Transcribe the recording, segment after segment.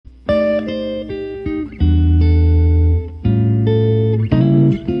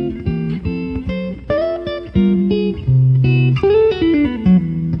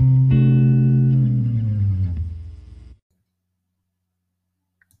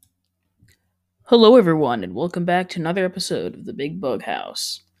Hello, everyone, and welcome back to another episode of the Big Bug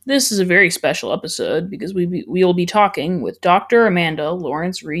House. This is a very special episode because we'll be talking with Dr. Amanda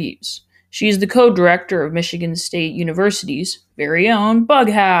Lawrence Reeves. She's the co-director of Michigan State University's very own Bug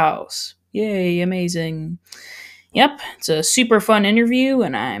House. Yay, amazing. Yep, it's a super fun interview,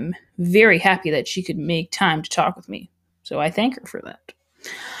 and I'm very happy that she could make time to talk with me. So I thank her for that.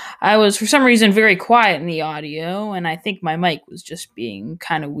 I was, for some reason, very quiet in the audio, and I think my mic was just being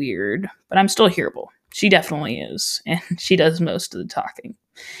kind of weird, but I'm still hearable. She definitely is, and she does most of the talking.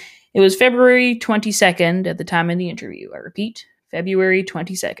 It was February 22nd at the time of the interview. I repeat, February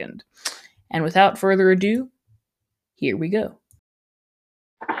 22nd. And without further ado, here we go.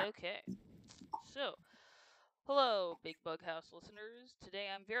 Okay. So, hello, Big Bug House listeners. Today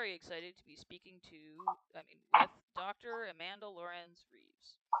I'm very excited to be speaking with Dr. Amanda Lawrence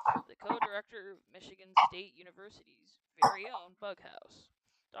Reeves, the co-director of Michigan State University's very own Bug House.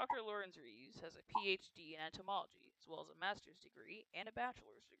 Dr. Lawrence Reeves has a PhD in entomology, as well as a master's degree and a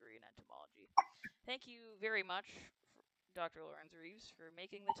bachelor's degree in entomology. Thank you very much, Dr. Lawrence Reeves, for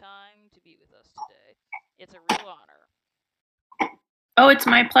making the time to be with us today. It's a real honor. Oh, it's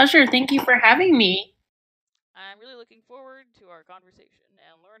my pleasure. Thank you for having me. I'm really looking forward to our conversation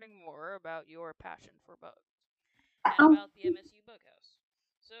and learning more about your passion for bugs and about the MSU Bug House.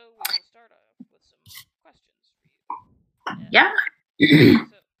 So we will start off with some questions for you. Yeah.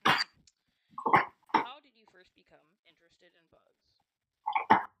 How did you first become interested in bugs?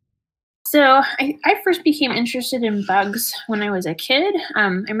 So I first became interested in bugs when I was a kid. I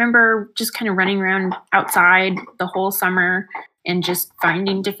remember just kind of running around outside the whole summer and just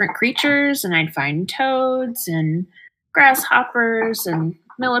finding different creatures. And I'd find toads and grasshoppers and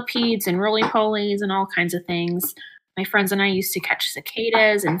millipedes and roly-polies and all kinds of things. My friends and I used to catch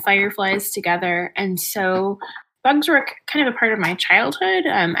cicadas and fireflies together. And so bugs were kind of a part of my childhood.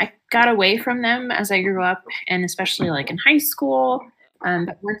 I got away from them as I grew up, and especially like in high school.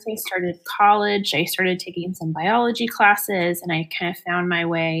 But once I started college, I started taking some biology classes, and I kind of found my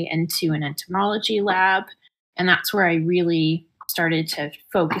way into an entomology lab. And that's where I really started to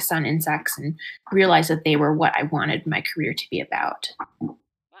focus on insects and realize that they were what I wanted my career to be about. Wow,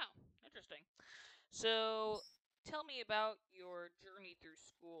 interesting. So tell me about your journey through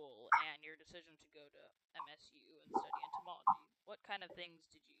school and your decision to go to MSU and study entomology. What kind of things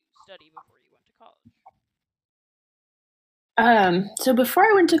did you study before you went to college? So before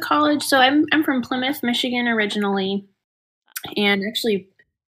I went to college, so I'm from Plymouth, Michigan originally, and actually,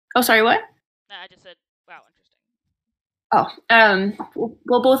 oh, sorry, what? I just said, wow, interesting.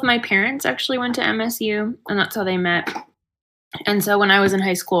 Well, both my parents actually went to MSU, and that's how they met. And so when I was in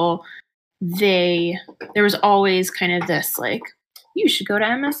high school, there was always kind of this like, you should go to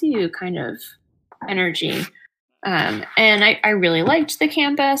MSU kind of energy. And I really liked the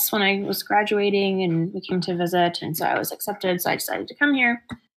campus when I was graduating, and we came to visit, and so I was accepted. So I decided to come here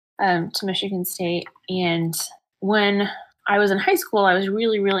to Michigan State. And when I was in high school, I was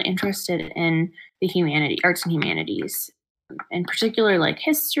really, really interested in the arts and humanities, in particular like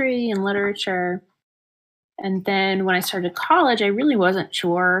history and literature. And then when I started college, I really wasn't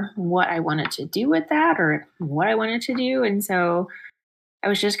sure what I wanted to do with that or what I wanted to do. And so I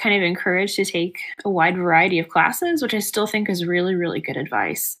was just kind of encouraged to take a wide variety of classes, which I still think is really, really good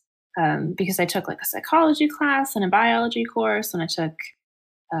advice. Because I took like a psychology class and a biology course, and I took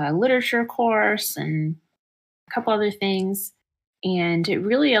a literature course and a couple other things. And it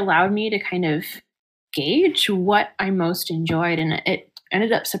really allowed me to kind of gauge what I most enjoyed. And it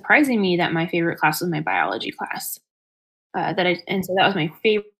ended up surprising me that my favorite class was my biology class. And so that was my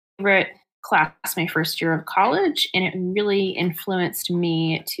favorite class my first year of college, and it really influenced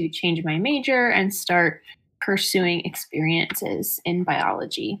me to change my major and start pursuing experiences in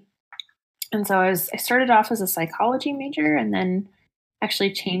biology. And so I started off as a psychology major and then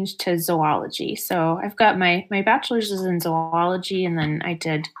actually changed to zoology. So I've got my bachelor's is in zoology, and then I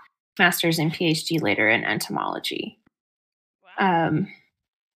did master's and PhD later in entomology. Wow.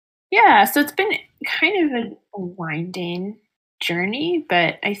 Yeah, so it's been kind of a winding journey,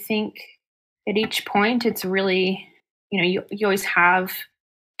 but I think at each point it's really, you always have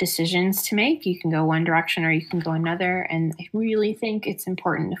decisions to make. You can go one direction or you can go another, and I really think it's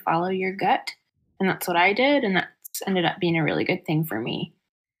important to follow your gut, and that's what I did, and that's ended up being a really good thing for me.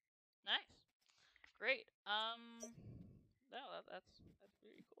 Nice. Great. No, that's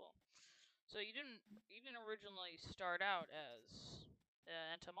pretty cool. So you didn't originally start out as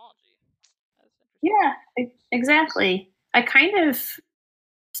entomology. That's interesting. Yeah, exactly. I kind of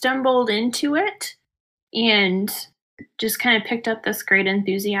stumbled into it and just kind of picked up this great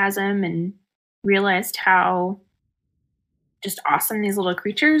enthusiasm and realized how just awesome these little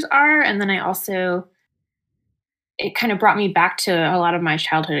creatures are. And then it kind of brought me back to a lot of my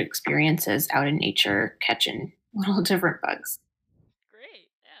childhood experiences out in nature, catching little different bugs. Great.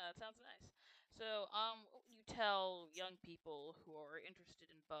 Yeah, that sounds nice. So, what would you tell young people who are interested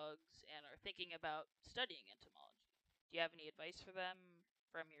in bugs and are thinking about studying entomology? Do you have any advice for them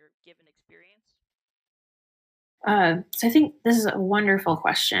from your given experience? So I think this is a wonderful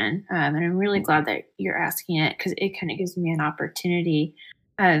question, and I'm really glad that you're asking it because it kind of gives me an opportunity.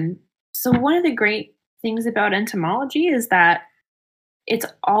 Um, so one of the great things about entomology is that it's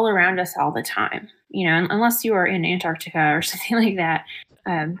all around us all the time. Unless you are in Antarctica or something like that,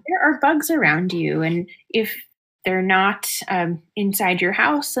 there are bugs around you, and if they're not inside your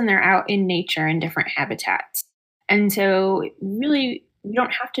house, then they're out in nature in different habitats. And so, really, we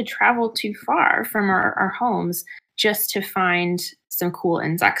don't have to travel too far from our homes just to find some cool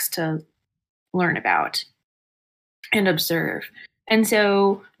insects to learn about and observe. And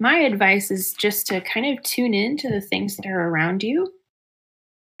so, my advice is just to kind of tune in to the things that are around you,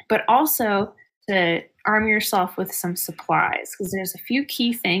 but also to arm yourself with some supplies because there's a few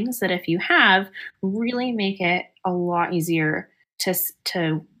key things that if you have really make it a lot easier to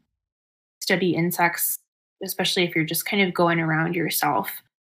study insects, especially if you're just kind of going around yourself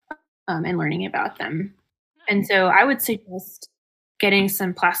and learning about them. And Nice. so I would suggest getting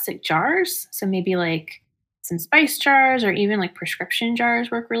some plastic jars. So maybe like some spice jars or even like prescription jars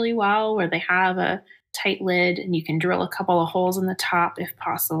work really well where they have a tight lid and you can drill a couple of holes in the top if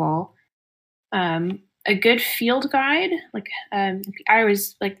possible. A good field guide, I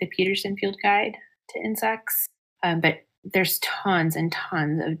always like the Peterson field guide to insects, but there's tons and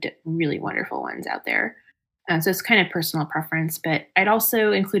tons of really wonderful ones out there. So it's kind of personal preference, but I'd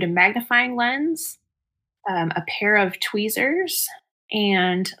also include a magnifying lens, a pair of tweezers,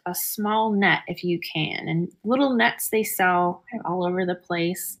 and a small net if you can. And little nets they sell kind of all over the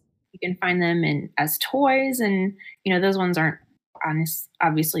place. You can find them in as toys, and those ones aren't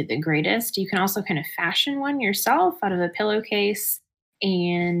obviously the greatest. You can also kind of fashion one yourself out of a pillowcase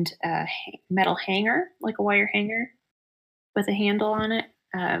and a metal hanger, like a wire hanger with a handle on it.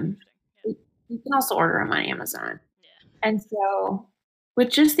 Oh, interesting. Yeah. You can also order them on Amazon. Yeah. And so, with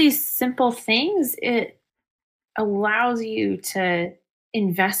just these simple things, it allows you to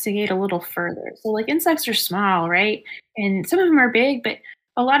investigate a little further. So, like insects are small, right? And some of them are big, but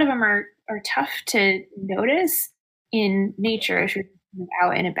a lot of them are tough to notice in nature Yeah. as you're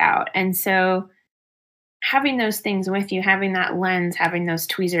out and about. And so, having those things with you, having that lens, having those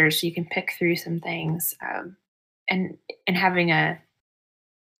tweezers, so you can pick through some things, and having a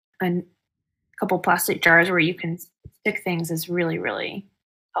couple plastic jars where you can stick things is really, really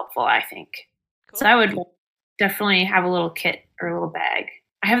helpful, I think. So Cool. I would definitely have a little kit or a little bag.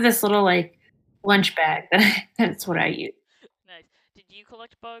 I have this little like lunch bag that's what I use. Nice. Did you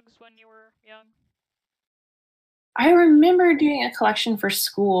collect bugs when you were young? I remember doing a collection for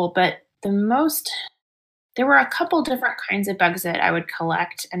school, but there were a couple different kinds of bugs that I would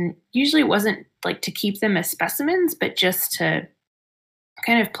collect, and usually it wasn't like to keep them as specimens, but just to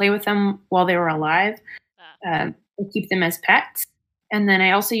kind of play with them while they were alive. Ah, And keep them as pets. And then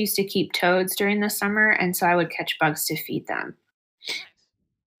I also used to keep toads during the summer, and so I would catch bugs to feed them. nice.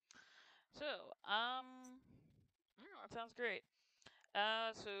 So, that sounds great.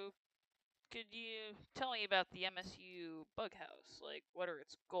 So could you tell me about the MSU Bug House? Like, what are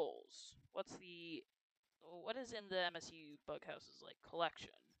its goals? What is in the MSU Bug House's like collection?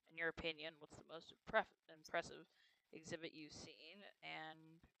 In your opinion, what's the most impressive exhibit you've seen, and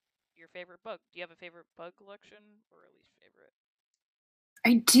your favorite bug? Do you have a favorite bug collection or at least favorite?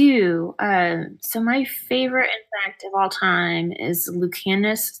 I do. So my favorite insect of all time is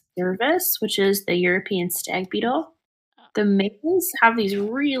Lucanus cervus, which is the European stag beetle. Oh, The males have these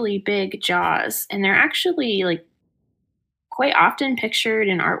really big jaws, and they're actually like quite often pictured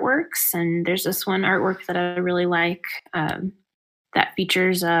in artworks. And there's this one artwork that I really like that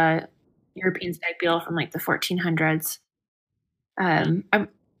features a European stag beetle from like the 1400s. huh.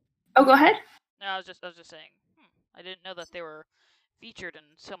 Oh, go ahead. No, I was just saying. I didn't know that they were featured in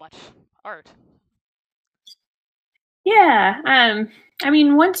so much art. Yeah. I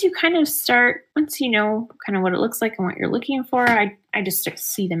mean, once you know kind of what it looks like and what you're looking for, I just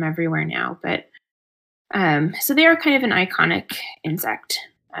see them everywhere now. But so they are kind of an iconic insect.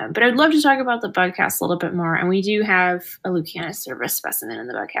 But I'd love to talk about the bug house a little bit more. And we do have a Lucanus cervus specimen in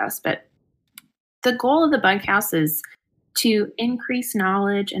the bug house. But the goal of the bug house is to increase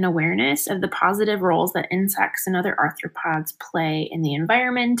knowledge and awareness of the positive roles that insects and other arthropods play in the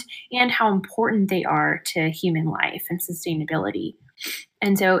environment and how important they are to human life and sustainability.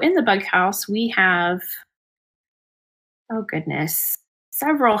 And so in the bug house, we have oh goodness,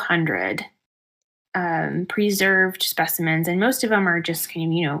 several hundred preserved specimens, and most of them are just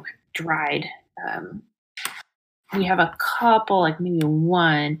kind of, dried. Um, we have a couple, like maybe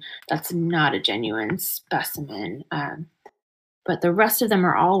one that's not a genuine specimen. But the rest of them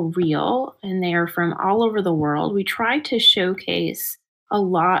are all real and they are from all over the world. We try to showcase a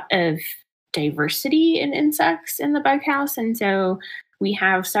lot of diversity in insects in the bug house. And so we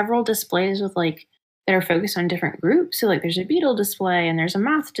have several displays with like that are focused on different groups. So like there's a beetle display and there's a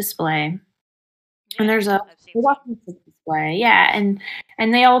moth display and Yeah, there's a I've seen some. walking stick display. Yeah. And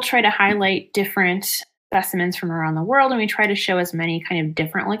they all try to highlight different specimens from around the world and we try to show as many kind of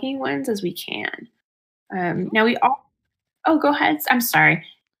different looking ones as we can. Now Cool. we all Oh, go ahead. I'm sorry.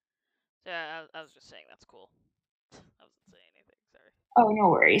 Yeah, I was just saying that's cool. I wasn't saying anything. Sorry. Oh, no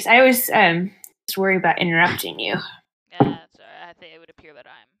worries. I was just worried about interrupting you. Sorry. I think it would appear that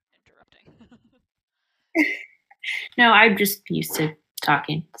I'm interrupting. No, I'm just used to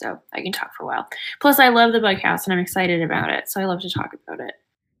talking, so I can talk for a while. Plus, I love the bug house and I'm excited about it, so I love to talk about it.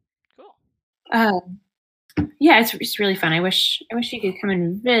 Cool. Yeah, it's really fun. I wish you could come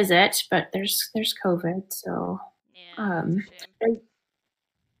and visit, but there's COVID, so Yeah, that's a shame.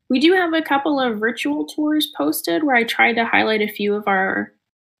 we do have a couple of virtual tours posted where I tried to highlight a few of our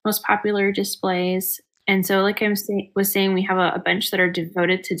most popular displays. And so, like was saying, we have a bunch that are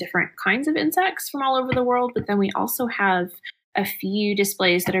devoted to different kinds of insects from all over the world. But then we also have a few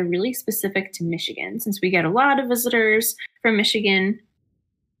displays that are really specific to Michigan, since we get a lot of visitors from Michigan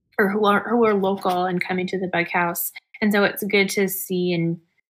or who are local and coming to the bug house. And so it's good to see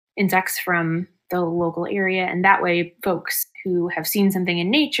insects from the local area. And that way, folks who have seen something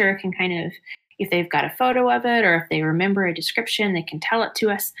in nature can kind of, if they've got a photo of it or if they remember a description, they can tell it to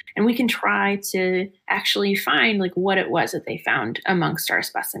us. And we can try to actually find like what it was that they found amongst our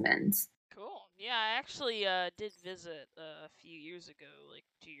specimens. Cool. Yeah, I actually did visit a few years ago, like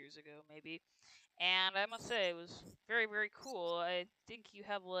 2 years ago maybe, and I must say it was very, very cool. I think you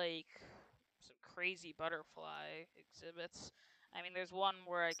have like some crazy butterfly exhibits. I mean, there's one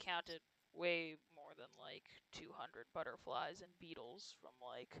where I counted way more than like 200 butterflies and beetles from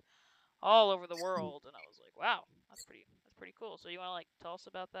like all over the world, and I was like, wow, that's pretty cool. So you want to like tell us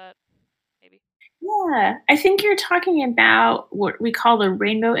about that, maybe? Yeah, I think you're talking about what we call the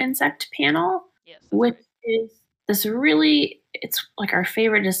rainbow insect panel, Yes, that's which right. is this really, it's like our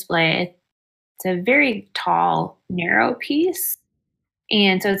favorite display. It's a very tall, narrow piece.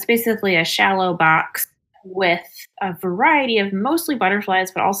 And so it's basically a shallow box with a variety of mostly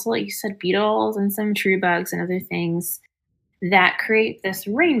butterflies, but also, like you said, beetles and some true bugs and other things that create this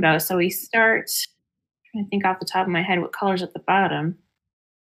rainbow. So we start, I'm trying to think off the top of my head what color's at the bottom.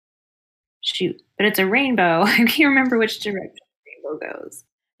 Shoot, but it's a rainbow. I can't remember which direction the rainbow goes.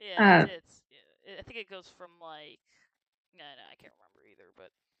 Yeah, Uh, yeah, I think it goes from like no, I can't remember either, but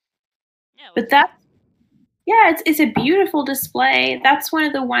yeah, it but looks cool. it's a beautiful display. That's one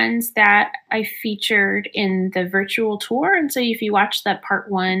of the ones that I featured in the virtual tour. And so if you watch that part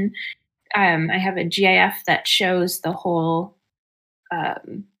one, I have a GIF that shows the whole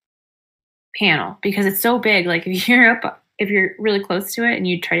um, panel because it's so big. Like if you're really close to it and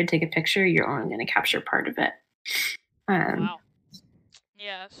you try to take a picture, you're only going to capture part of it. Um, Wow.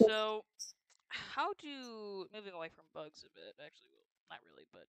 Yeah, so how do moving away from bugs a bit, actually, well, not really,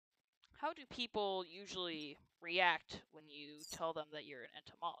 but how do people usually react when you tell them that you're an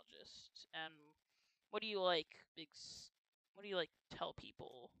entomologist? And what do you like what do you like tell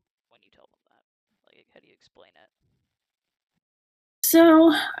people when you tell them that? Like how do you explain it?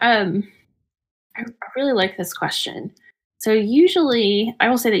 so I really like this question. So usually, I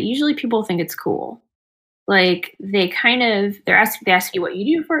will say that usually people think it's cool. Like they ask you what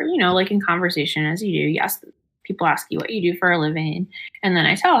you do for, like in conversation as you do. People ask you what you do for a living, and then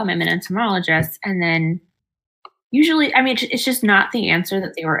I tell them I'm an entomologist, and then usually, I mean, it's just not the answer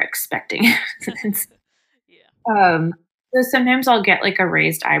that they were expecting. It's, Yeah. um, so sometimes I'll get like a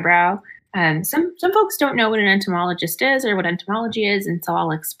raised eyebrow. Some folks don't know what an entomologist is or what entomology is, and so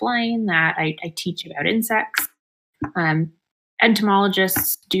I'll explain that I teach about insects. Um,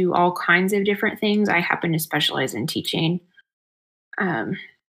 Entomologists do all kinds of different things. I happen to specialize in teaching. Um,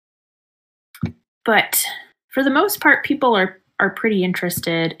 but for the most part, people are pretty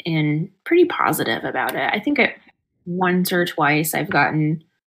interested in pretty positive about it. I think once or twice I've gotten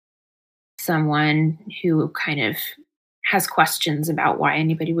someone who kind of has questions about why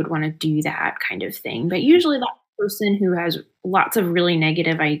anybody would want to do that kind of thing. But usually that person who has lots of really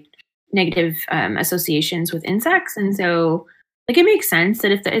negative associations with insects, and so like it makes sense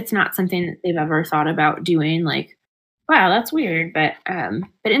that if it's not something that they've ever thought about doing, like wow, that's weird. But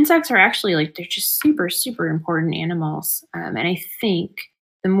insects are actually like they're just super, super important animals. And I think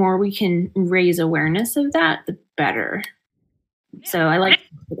the more we can raise awareness of that, the better. Yeah, So I like to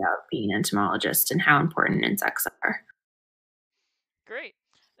talk about being an entomologist and how important insects are. great.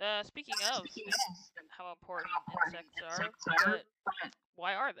 Speaking of how important insects are, but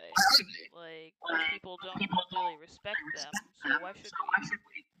why are they? Like, most people don't really respect them, so why should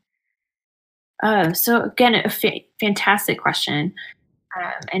we? So again, a fantastic question.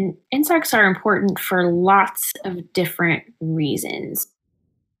 And insects are important for lots of different reasons.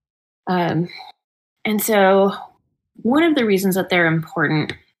 Um, and so one of the reasons that they're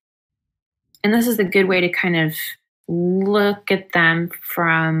important, and this is a good way to kind of look at them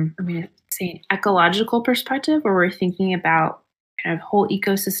from, I mean, say an ecological perspective, where we're thinking about kind of whole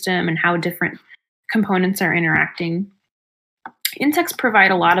ecosystem and how different components are interacting. Insects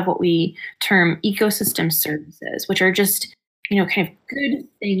provide a lot of what we term ecosystem services, which are just, kind of good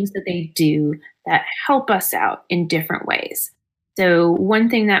things that they do that help us out in different ways. So, one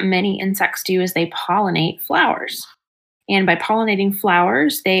thing that many insects do is they pollinate flowers. And by pollinating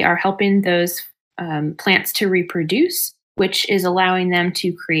flowers, they are helping those plants to reproduce, which is allowing them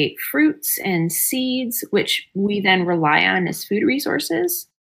to create fruits and seeds, which we then rely on as food resources.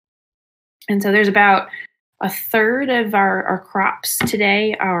 And so there's about a third of our crops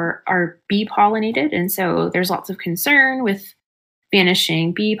today are bee pollinated. And so there's lots of concern with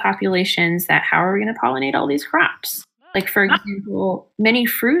vanishing bee populations that how are we going to pollinate all these crops? Like, for example, many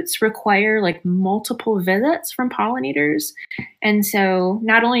fruits require like multiple visits from pollinators. And so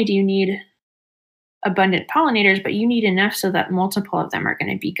not only do you need abundant pollinators, but you need enough so that multiple of them are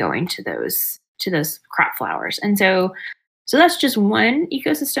going to be going to those crop flowers. And so that's just one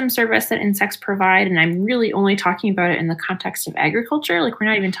ecosystem service that insects provide, and I'm really only talking about it in the context of agriculture. Like, we're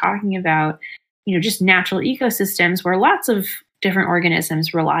not even talking about, just natural ecosystems where lots of different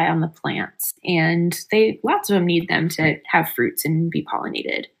organisms rely on the plants, and lots of them need them to have fruits and be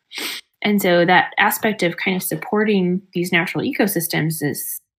pollinated. And so that aspect of kind of supporting these natural ecosystems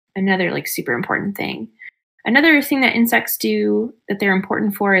is another like super important thing. Another thing that insects do that they're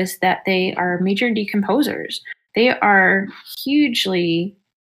important for is that they are major decomposers. They are hugely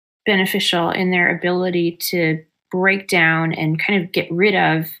beneficial in their ability to break down and kind of get rid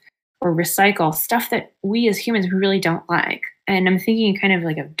of or recycle stuff that we as humans really don't like. And I'm thinking kind of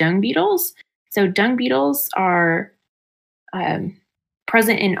like of dung beetles. So dung beetles are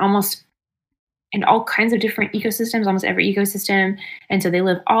present in all kinds of different ecosystems, almost every ecosystem. And so they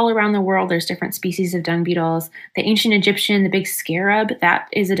live all around the world. There's different species of dung beetles. The ancient Egyptian, the big scarab, that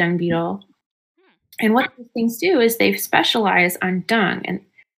is a dung beetle. And what these things do is they specialize on dung.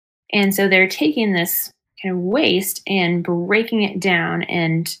 And so they're taking this kind of waste and breaking it down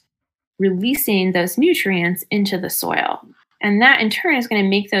and releasing those nutrients into the soil. And that in turn is going to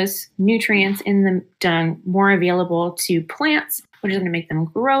make those nutrients in the dung more available to plants, which is going to make them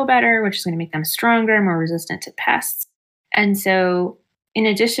grow better, which is going to make them stronger, more resistant to pests. And so in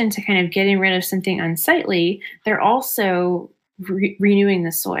addition to kind of getting rid of something unsightly, they're also renewing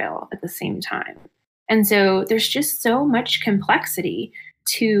the soil at the same time. And so there's just so much complexity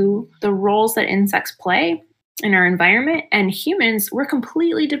to the roles that insects play in our environment. And humans, we're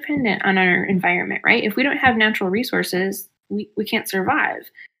completely dependent on our environment, right? If we don't have natural resources, we can't survive.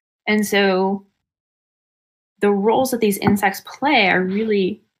 And so the roles that these insects play are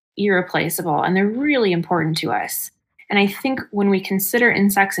really irreplaceable, and they're really important to us. And I think when we consider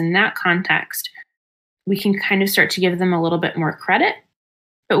insects in that context, we can kind of start to give them a little bit more credit.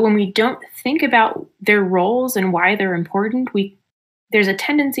 But when we don't think about their roles and why they're important, there's a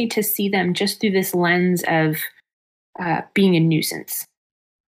tendency to see them just through this lens of being a nuisance,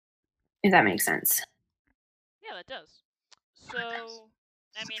 if that makes sense. Yeah, that does. So,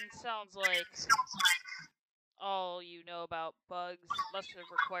 I mean, sounds like all you know about bugs must have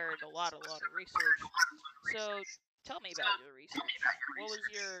required a lot of research. So, tell me about your research. What was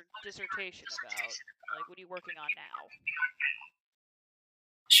your dissertation about? Like, what are you working on now?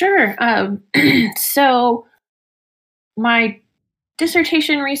 Sure. So my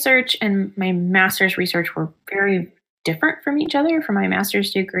dissertation research and my master's research were very different from each other. For my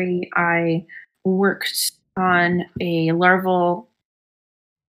master's degree, I worked on the larval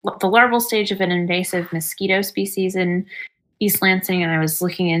stage of an invasive mosquito species in East Lansing, and I was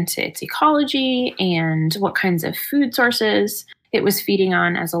looking into its ecology and what kinds of food sources it was feeding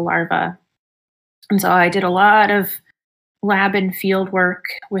on as a larva. And so I did a lot of lab and field work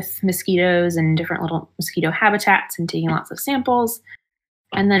with mosquitoes and different little mosquito habitats and taking lots of samples.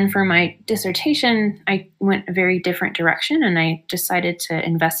 And then for my dissertation, I went a very different direction, and I decided to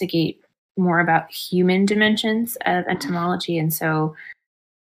investigate more about human dimensions of entomology. And so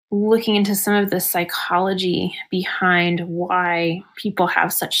looking into some of the psychology behind why people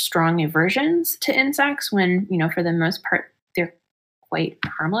have such strong aversions to insects when, for the most part, they're quite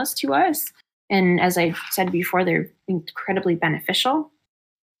harmless to us. And as I said before, they're incredibly beneficial.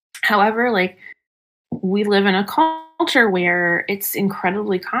 However, like, we live in a culture where it's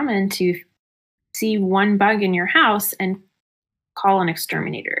incredibly common to see one bug in your house and call an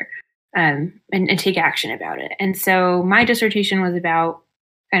exterminator, and take action about it. And so my dissertation was about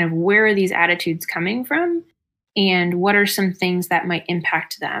kind of where are these attitudes coming from and what are some things that might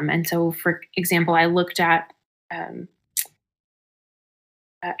impact them. And so, for example, I looked at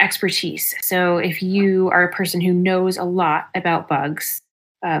expertise. So if you are a person who knows a lot about bugs,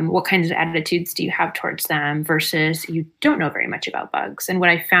 what kinds of attitudes do you have towards them versus you don't know very much about bugs? And what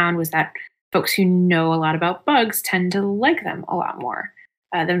I found was that folks who know a lot about bugs tend to like them a lot more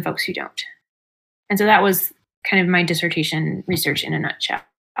than folks who don't. And so that was kind of my dissertation research in a nutshell.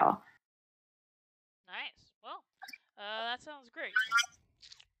 Nice. Well, that sounds great.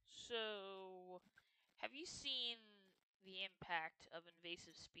 So, have you seen the impact of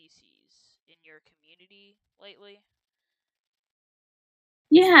invasive species in your community lately?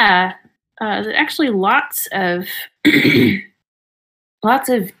 Yeah, actually lots of lots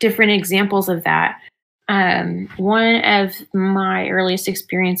of different examples of that. One of my earliest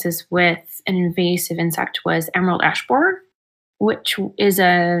experiences with an invasive insect was emerald ash borer, which is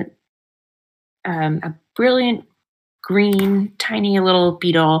a brilliant green, tiny little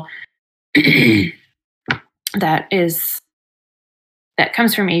beetle that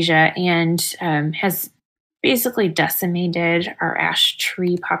comes from Asia and has basically decimated our ash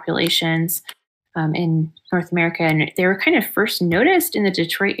tree populations in North America. And they were kind of first noticed in the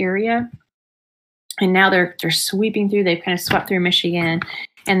Detroit area, and now they're sweeping through. They've kind of swept through Michigan,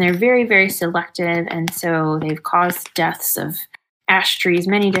 and they're very, very selective. And so they've caused deaths of ash trees,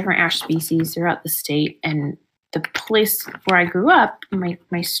 many different ash species throughout the state. And the place where I grew up,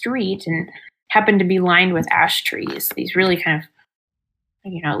 my street, and happened to be lined with ash trees. These really kind of,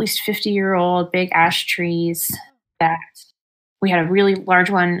 at least 50-year-old big ash trees that we had a really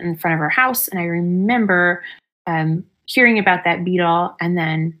large one in front of our house. And I remember hearing about that beetle and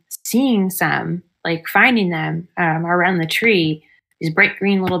then seeing some, like finding them around the tree, these bright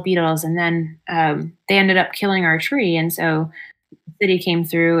green little beetles. And then they ended up killing our tree. And so the city came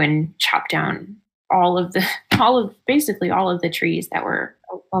through and chopped down basically all of the trees that were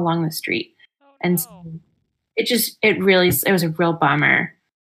along the street. Oh And so no. it was a real bummer.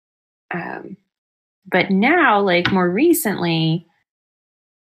 But now, like more recently,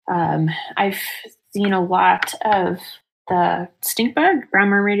 I've seen a lot of the stink bug, brown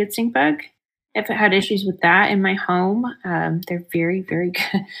marmorated stink bug. I've had issues with that in my home. They're very, very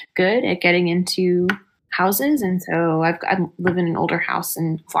good at getting into houses. And so I live in an older house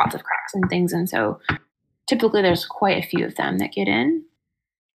and lots of cracks and things. And so typically there's quite a few of them that get in.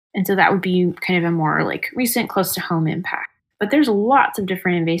 And so that would be kind of a more like recent, close to home impact. But there's lots of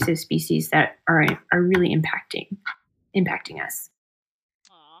different invasive species that are really impacting us.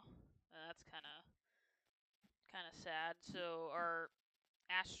 Aw, that's kind of sad. So are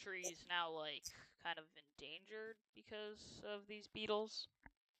ash trees now like kind of endangered because of these beetles?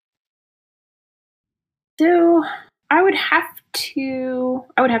 So I would have to,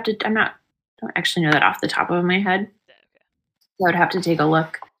 don't actually know that off the top of my head. Okay. So I would have to take a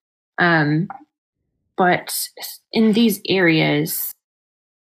look. But in these areas,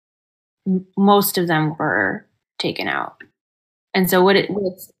 most of them were taken out. And so what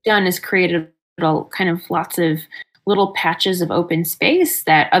it's done is created kind of lots of little patches of open space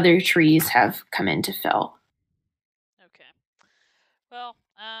that other trees have come in to fill. Okay. Well,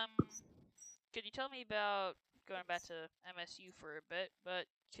 could you tell me about going back to MSU for a bit, but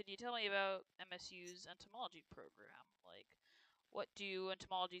could you tell me about MSU's entomology program? Like, what do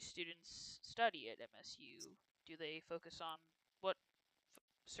entomology students study at MSU? Do they focus on what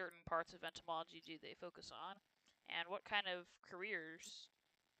certain parts of entomology do they focus on? And what kind of careers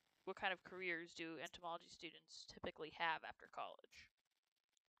do entomology students typically have after college?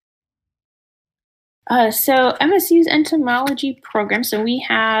 So MSU's entomology program. So we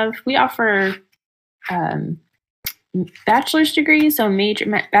offer bachelor's degrees, so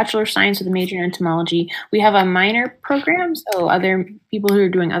bachelor of science with a major in entomology. We have a minor program, so other people who are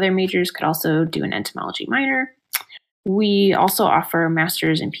doing other majors could also do an entomology minor. We also offer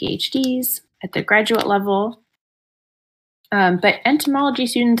masters and PhDs at the graduate level. But entomology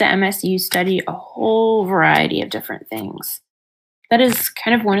students at MSU study a whole variety of different things. That is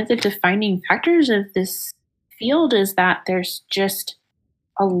kind of one of the defining factors of this field, is that there's just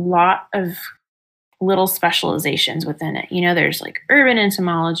a lot of little specializations within it. There's like urban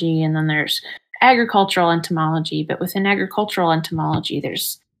entomology, and then there's agricultural entomology. But within agricultural entomology,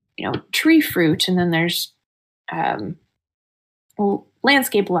 there's tree fruit, and then there's um,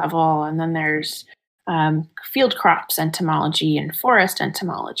 landscape level, and then there's field crops entomology and forest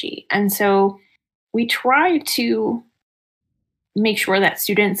entomology. And so we try to make sure that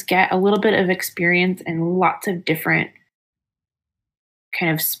students get a little bit of experience in lots of different kind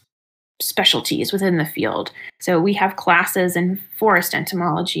of specialties within the field. So we have classes in forest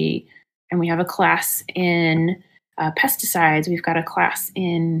entomology, and we have a class in pesticides. We've got a class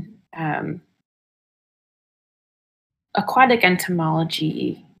in aquatic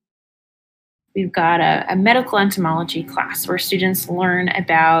entomology. We've got a medical entomology class where students learn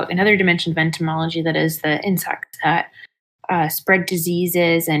about another dimension of entomology, that is the insects that spread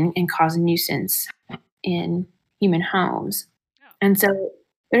diseases and cause nuisance in human homes. Yeah. And so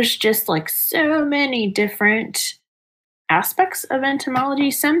there's just like so many different aspects of entomology.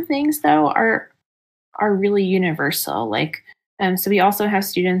 Some things, though, are really universal. So we also have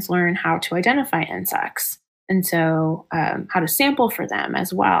students learn how to identify insects, and so how to sample for them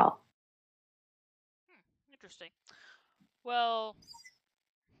as well. Interesting. Well,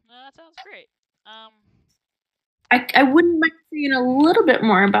 that sounds great. I wouldn't mind saying a little bit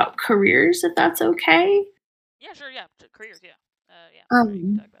more about careers, if that's okay. Yeah, sure. Yeah, careers. Yeah, yeah. Sure, you can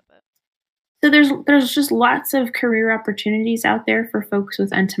Um, talk about that. so there's just lots of career opportunities out there for folks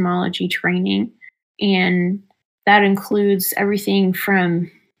with entomology training, and that includes everything from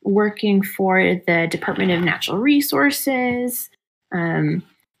working for the Department of Natural Resources. Um,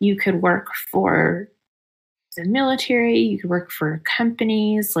 you could work for the military. You could work for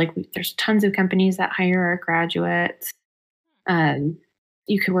companies. There's tons of companies that hire our graduates. Um,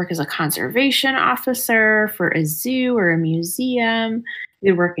 you could work as a conservation officer for a zoo or a museum.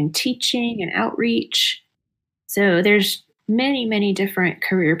 You could work in teaching and outreach. So there's many, many different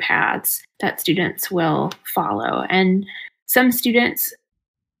career paths that students will follow. And some students,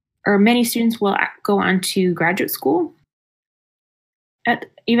 or many students, will go on to graduate school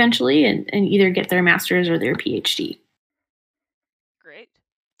eventually, and either get their master's or their PhD. Great.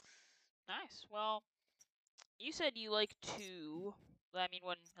 Nice. Well, you said you like to. I mean,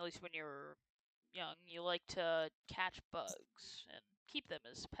 at least when you're young, you like to catch bugs and keep them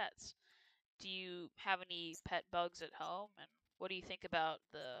as pets. Do you have any pet bugs at home? And what do you think about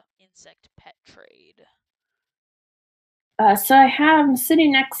the insect pet trade? So I have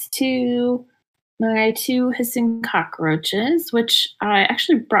sitting next to my two hissing cockroaches, which I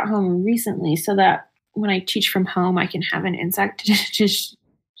actually brought home recently so that when I teach from home, I can have an insect to just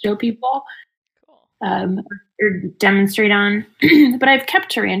show people Cool. or demonstrate on. But I've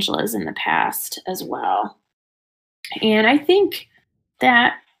kept tarantulas in the past as well. And I think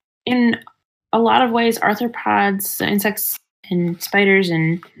that in a lot of ways, arthropods, insects, and spiders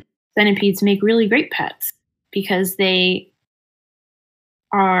and centipedes make really great pets because they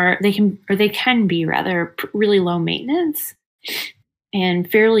can be rather really low maintenance and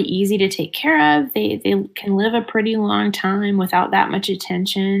fairly easy to take care of. They can live a pretty long time without that much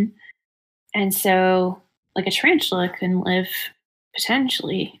attention. And so like a tarantula can live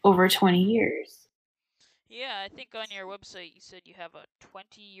potentially over 20 years. Yeah, I think on your website you said you have a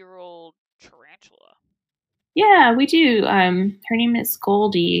 20-year-old tarantula. Yeah, we do. Her name is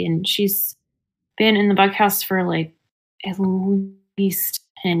Goldie, and she's been in the bug house for like at least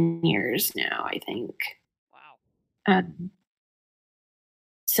 10 years now, I think. Wow. Um,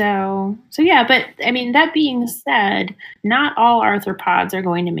 so yeah, but I mean, that being said, not all arthropods are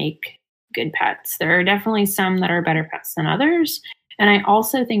going to make good pets. There are definitely some that are better pets than others. And I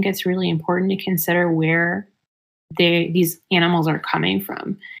also think it's really important to consider where these animals are coming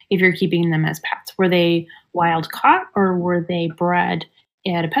from if you're keeping them as pets. Were they wild caught, or were they bred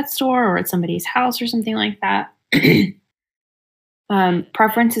at a pet store or at somebody's house or something like that?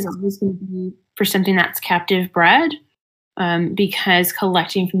 Preference is always going to be for something that's captive bred, because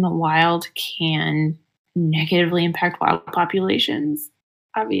collecting from the wild can negatively impact wild populations,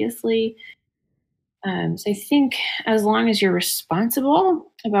 obviously. So I think as long as you're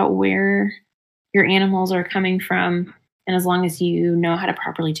responsible about where your animals are coming from, and as long as you know how to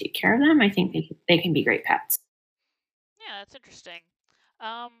properly take care of them, I think they can be great pets. Yeah, that's interesting.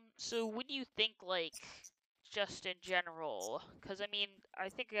 So when you think like just in general, because I mean, I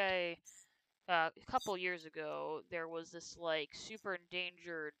think a couple years ago there was this like super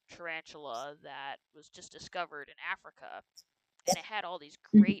endangered tarantula that was just discovered in Africa, and it had all these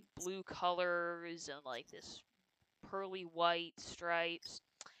Mhm. great blue colors and like this pearly white stripes,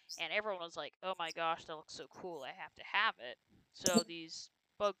 and everyone was like, "Oh my gosh, that looks so cool! I have to have it." So these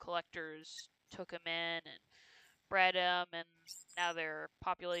bug collectors took them in and bred them, and now their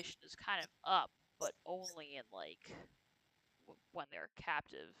population is kind of up, but only in like when they're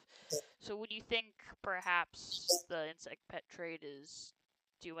captive. So would you think perhaps the insect pet trade is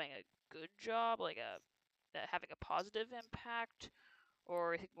doing a good job, like having a positive impact,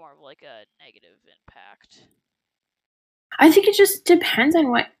 or I think more of like a negative impact? I think it just depends on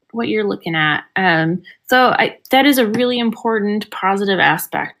what you're looking at. That is a really important positive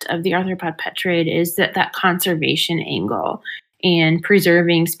aspect of the arthropod pet trade is that conservation angle and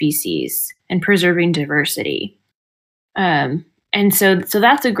preserving species and preserving diversity. And so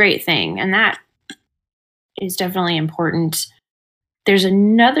that's a great thing, and that is definitely important. There's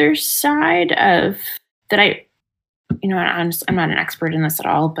another side of that I'm not an expert in this at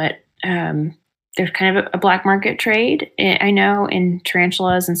all, but there's kind of a black market trade, I know, in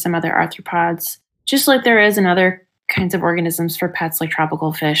tarantulas and some other arthropods, just like there is in other kinds of organisms for pets like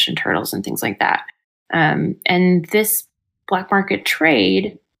tropical fish and turtles and things like that. And this black market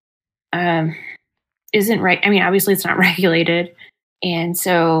trade isn't right. I mean, obviously it's not regulated. And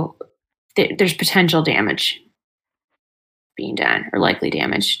so there's potential damage being done or likely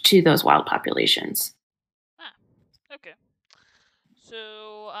damage to those wild populations. Okay.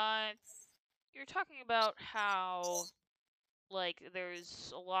 So, you're talking about how, like,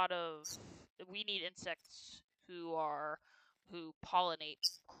 there's a lot of we need insects who pollinate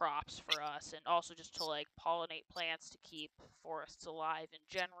crops for us, and also just to like pollinate plants to keep forests alive in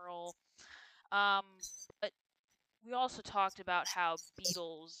general. But we also talked about how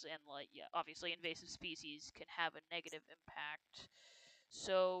beetles and like obviously invasive species can have a negative impact.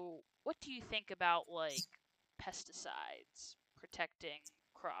 So, what do you think about like pesticides protecting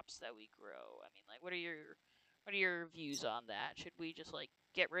crops that we grow? I mean, like what are your views on that? Should we just like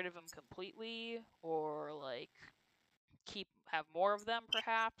get rid of them completely, or like have more of them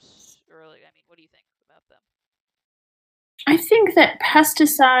perhaps? Or like, I mean, what do you think about them? I think that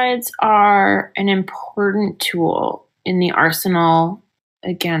pesticides are an important tool in the arsenal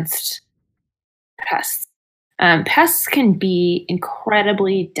against pests. Pests can be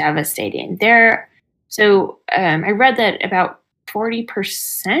incredibly devastating. I read that about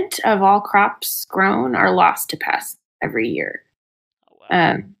 40% of all crops grown are lost to pests every year. Oh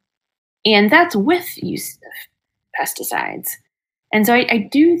wow. And that's with use of pesticides. And so I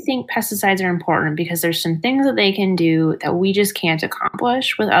do think pesticides are important because there's some things that they can do that we just can't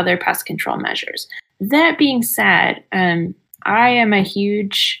accomplish with other pest control measures. That being said, I am a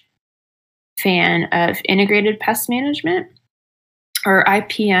huge fan of integrated pest management, or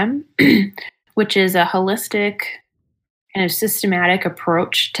IPM, which is a holistic kind of systematic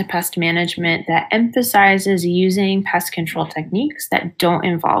approach to pest management that emphasizes using pest control techniques that don't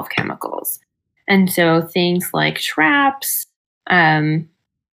involve chemicals. And so things like traps,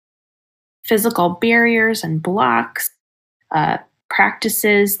 physical barriers and blocks,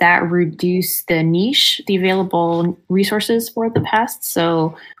 practices that reduce the available resources for the pests.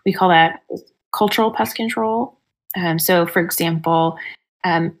 So we call that cultural pest control. So, for example,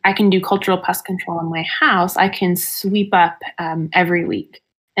 I can do cultural pest control in my house. I can sweep up every week.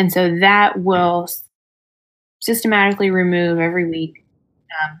 And so that will systematically remove every week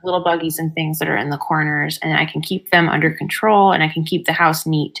little buggies and things that are in the corners, and I can keep them under control, and I can keep the house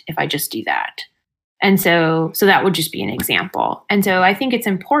neat if I just do that. And so that would just be an example. And so I think it's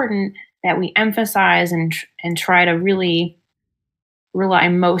important that we emphasize and try to really rely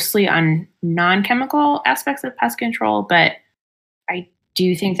mostly on non-chemical aspects of pest control, but I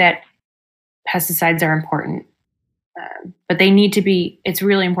do think that pesticides are important. But they need to be, it's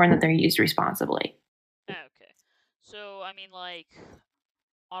really important that they're used responsibly. Okay. So, I mean, like,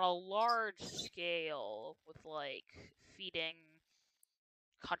 on a large scale, with like feeding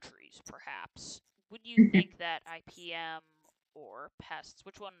countries, perhaps, would you think that IPM or pests,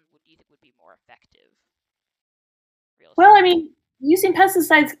 which one would you think would be more effective? Well, I mean, using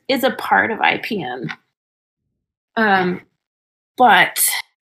pesticides is a part of IPM. But,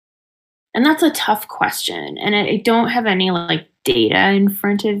 and that's a tough question. And I don't have any like data in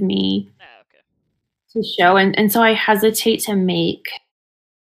front of me to show. And so I hesitate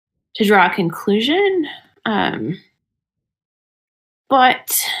to draw a conclusion.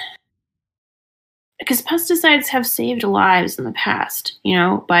 But because pesticides have saved lives in the past,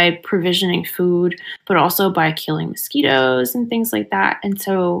 by provisioning food, but also by killing mosquitoes and things like that. And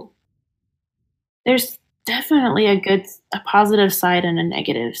so there's definitely a positive side and a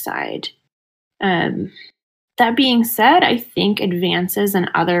negative side. That being said, I think advances in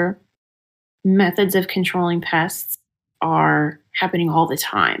other methods of controlling pests are happening all the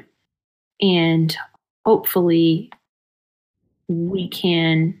time. And hopefully we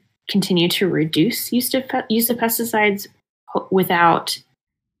can continue to reduce use of pesticides without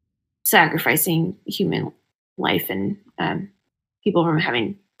sacrificing human life and people from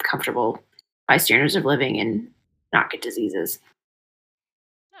having comfortable high standards of living and not get diseases.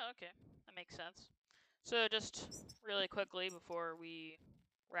 Oh, okay. That makes sense. So just really quickly before we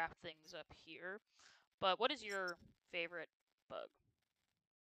wrap things up here, but what is your favorite bug?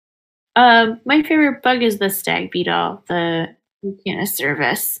 My favorite bug is the stag beetle, the Mucinus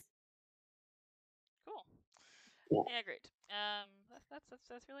cervus. Cool. Yeah. Yeah, great.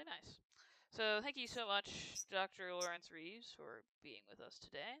 That's really nice. So thank you so much, Dr. Lawrence Reeves, for being with us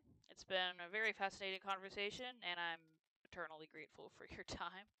today. It's been a very fascinating conversation, and I'm eternally grateful for your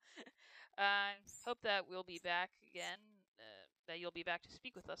time. I hope that we'll be back again, that you'll be back to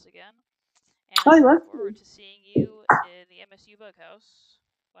speak with us again, and Oh, I I love look you. forward to seeing you in the MSU Bughouse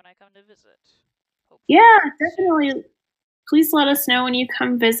when I come to visit. Yeah, Hopefully soon. definitely. Please let us know when you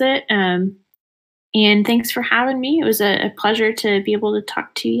come visit. And thanks for having me. It was a pleasure to be able to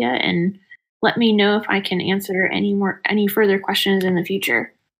talk to you, and let me know if I can answer any further questions in the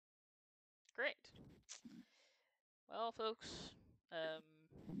future. Great. Well, folks,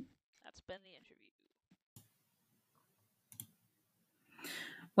 that's been the interview.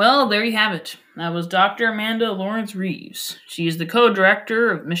 Well, there you have it. That was Dr. Amanda Lawrence Reeves. She is the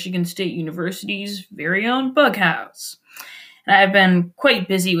co-director of Michigan State University's very own Bug House. And I've been quite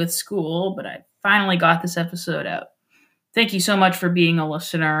busy with school, but I finally got this episode out. Thank you so much for being a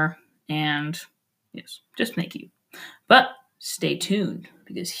listener, and yes, just thank you. But stay tuned,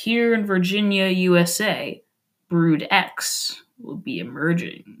 because here in Virginia, USA, Brood X will be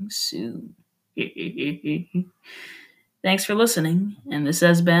emerging soon. Thanks for listening, and this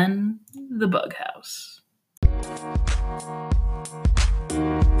has been The Bug House.